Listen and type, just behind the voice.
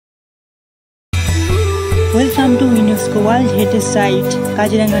Welcome to UNESCO World Heritage Site,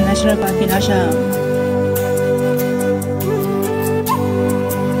 Kaziranga National Park in Assam.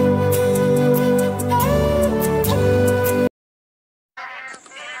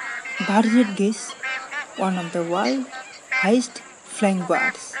 Bidyut geese, one of the world's highest flying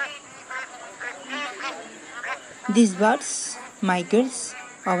birds. These birds migrate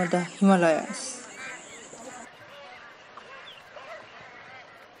over the Himalayas.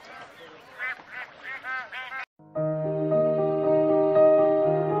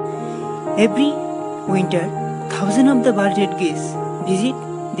 Every winter, thousands of the bidyut geese visit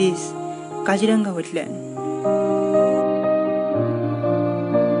this Kaziranga wetland.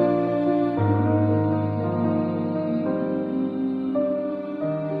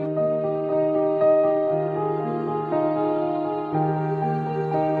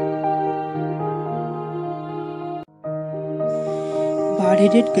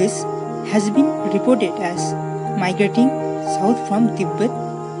 Bidyut geese has been reported as migrating south from Tibet,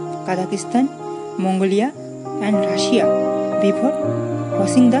 Kazakhstan, Mongolia and Russia before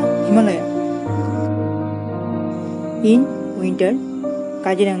crossing the Himalaya. In winter,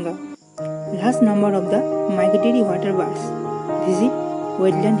 Kaziranga, large number of the migratory water birds visit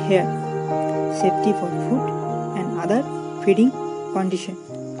wetland here, safety for food and other feeding conditions.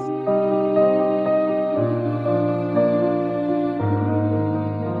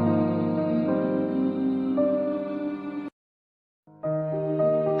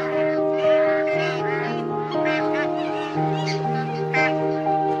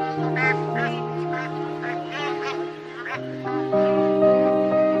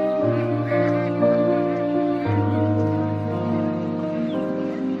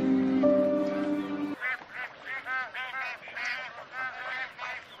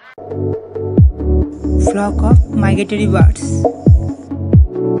 Flock of migratory birds.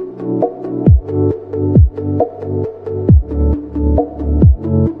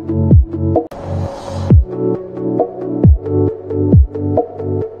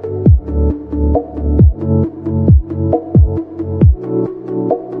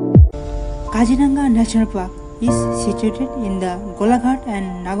 Kaziranga National Park is situated in the Golaghat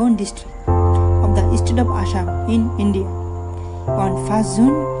and Nagon district of the state of Assam in India. On 1st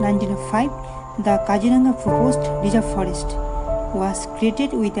June 1905, the Kaziranga proposed reserve forest was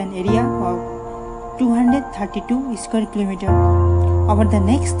created with an area of 232 square kilometers. Over the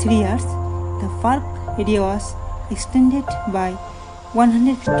next 3 years, the park area was extended by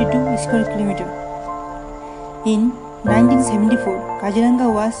 152 square kilometers. In 1974, Kaziranga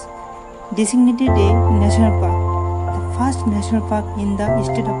was designated a national park, the first national park in the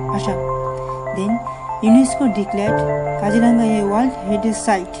state of Assam. Then, UNESCO declared Kaziranga a World Heritage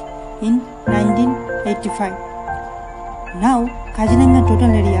Site in 1985. Now, Kaziranga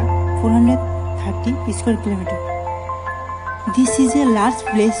total area 430 square kilometers. This is a large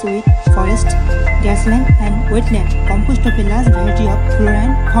place with forest, grassland and wetland composed of a large variety of flora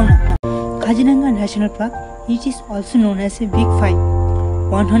and fauna. Kaziranga National Park, it is also known as a Big Five: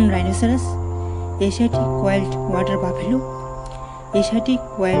 one-horned rhinoceros, Asiatic wild water buffalo, Asiatic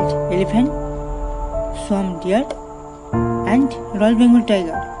wild elephant, swamp deer and Royal Bengal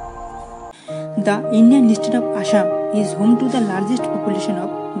tiger. The Indian state of Assam is home to the largest population of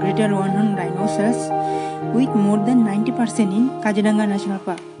greater one-horned rhinoceros with more than 90% in Kaziranga National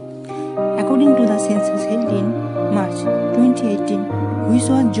Park. According to the census held in March 2018, which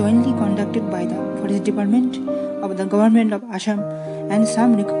was jointly conducted by the Forest Department of the Government of Assam and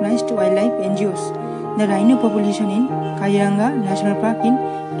some recognized wildlife NGOs, the rhino population in Kaziranga National Park in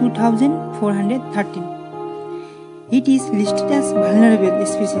 2413. It is listed as vulnerable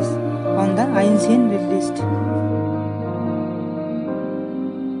species on the IUCN Red List.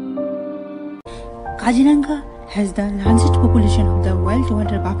 Kaziranga has the largest population of the wild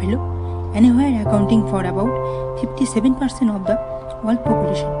water buffalo, anywhere accounting for about 57% of the world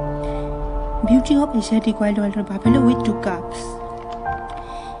population. Beauty of Asiatic wild water buffalo with 2 calves.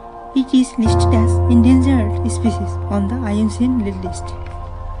 It is listed as endangered species on the IUCN Red List.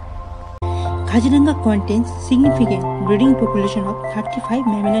 Kaziranga contains significant breeding population of 35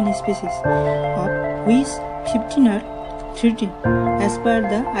 mammalian species, of which 15 are threatened as per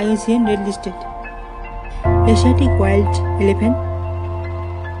the IUCN Red Listed. Asiatic wild elephant,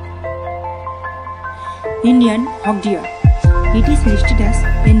 Indian hog deer. It is listed as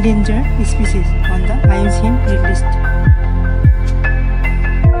endangered species on the IUCN Red List.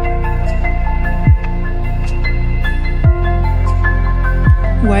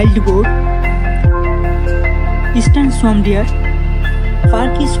 Wild boar, Eastern swamp deer.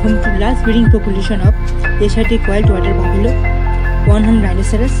 Park is home to large breeding population of Asiatic wild water buffalo, one-horned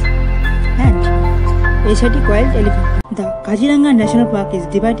rhinoceros, and Asiatic wild elephant. The Kaziranga National Park is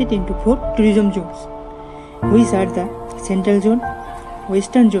divided into 4 tourism zones, which are the Central Zone,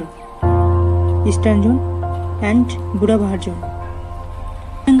 Western Zone, Eastern Zone, and Budapest Zone.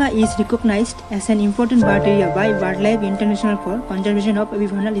 Kaziranga is recognized as an important bird area by Wildlife International for conservation of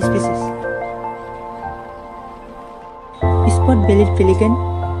avifaunal species. Spot-bellied pelican,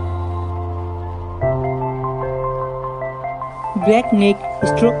 black-neck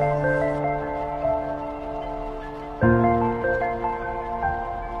stork,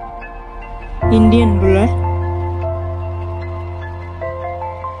 Indian roller,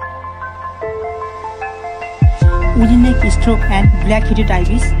 woody-neck stork and black-headed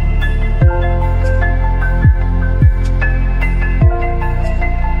ibis,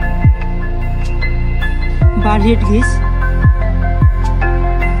 bar-head geese,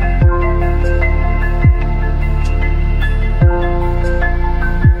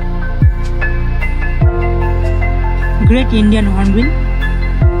 Great Indian hornbill,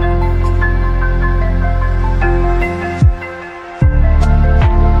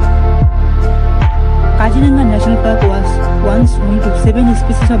 Kaziranga National Park was once home to 7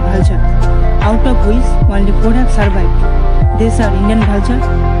 species of vulture, out of which only 4 have survived. These are Indian vulture,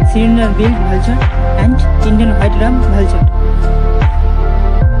 cylinder-billed vulture, and Indian white-rump vulture.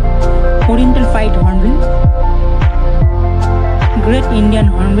 Oriental pied hornbill, Great Indian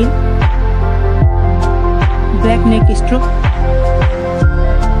hornbill, black-neck stork,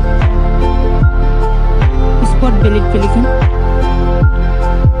 spot-bellied pelican,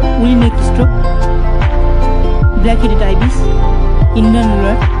 woolly-neck stork, black-headed ibis, Indian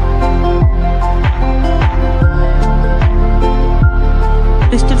roller,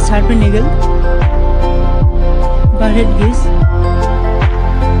 crested serpent eagle, bar-head geese,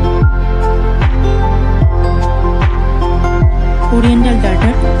 oriental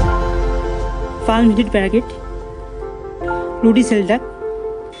darter, palm-headed parakeet, Ruddy selduck,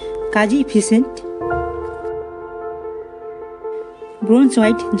 Kaji pheasant,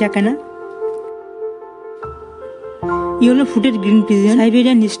 bronze-white jacana, yellow-footed green pigeon,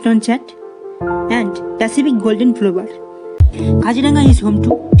 Siberian stone chat, and Pacific golden plover. Kaziranga is home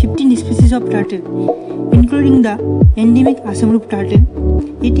to 15 species of turtle, including the endemic Assam turtle.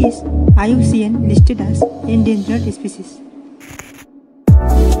 It is IUCN listed as endangered species.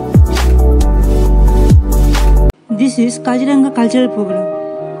 This is Kaziranga Cultural Program.